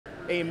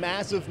A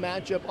massive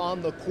matchup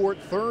on the court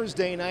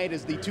Thursday night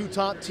as the two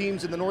top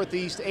teams in the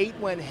Northeast 8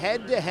 went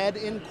head-to-head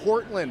in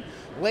Cortland.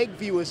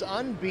 Lakeview is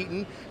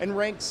unbeaten and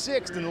ranked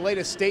 6th in the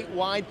latest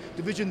statewide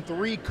Division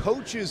III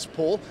coaches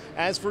poll.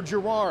 As for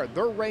Girard,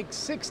 they're ranked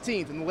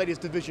 16th in the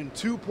latest Division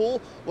II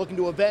poll, looking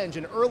to avenge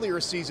an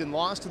earlier season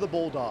loss to the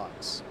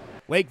Bulldogs.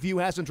 Lakeview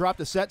hasn't dropped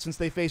a set since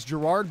they faced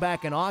Girard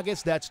back in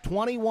August. That's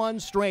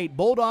 21 straight.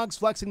 Bulldogs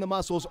flexing the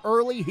muscles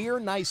early here.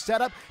 Nice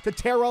setup to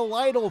Tara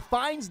Lytle.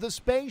 Finds the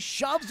space,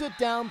 shoves it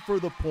down for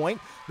the point.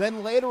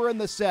 Then later in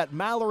the set,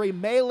 Mallory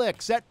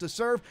Malik set to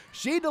serve.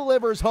 She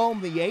delivers home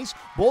the ace.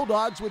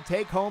 Bulldogs would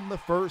take home the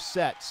first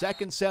set.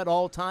 Second set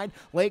all tied.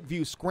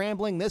 Lakeview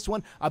scrambling. This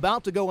one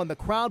about to go in the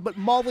crowd, but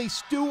Molly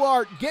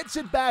Stewart gets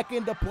it back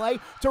into play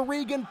to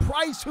Regan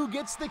Price, who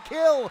gets the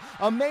kill.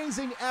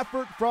 Amazing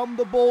effort from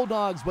the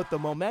Bulldogs, but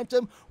the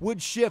momentum would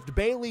shift.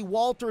 Bailey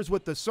Walters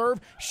with the serve.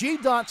 She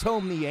dots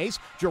home the ace.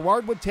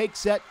 Girard would take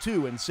set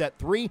 2. In set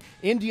 3,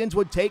 Indians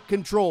would take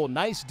control.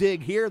 Nice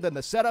dig here. Then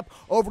the setup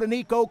over to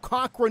Nico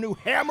Cochran, who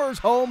hammers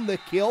home the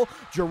kill.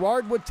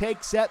 Girard would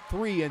take set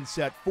 3. In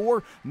set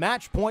 4,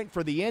 match point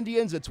for the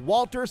Indians. It's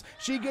Walters.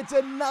 She gets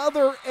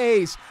another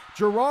ace.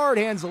 Girard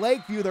hands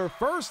Lakeview their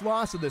first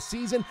loss of the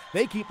season.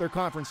 They keep their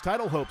conference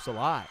title hopes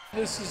alive.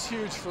 This is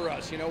huge for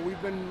us. You know,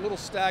 we've been a little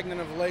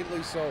stagnant of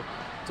lately, so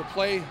to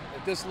play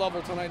at this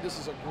level tonight, this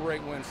is a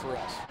great win for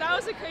us. That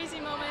was a crazy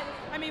moment.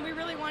 I mean, we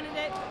really wanted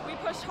it. We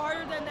pushed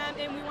harder than them,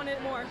 and we wanted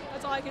it more.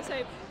 That's all I can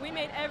say. We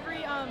made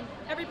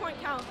every point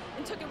count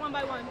and took it one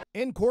by one.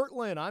 In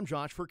Cortland, I'm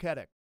Josh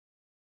Furketic.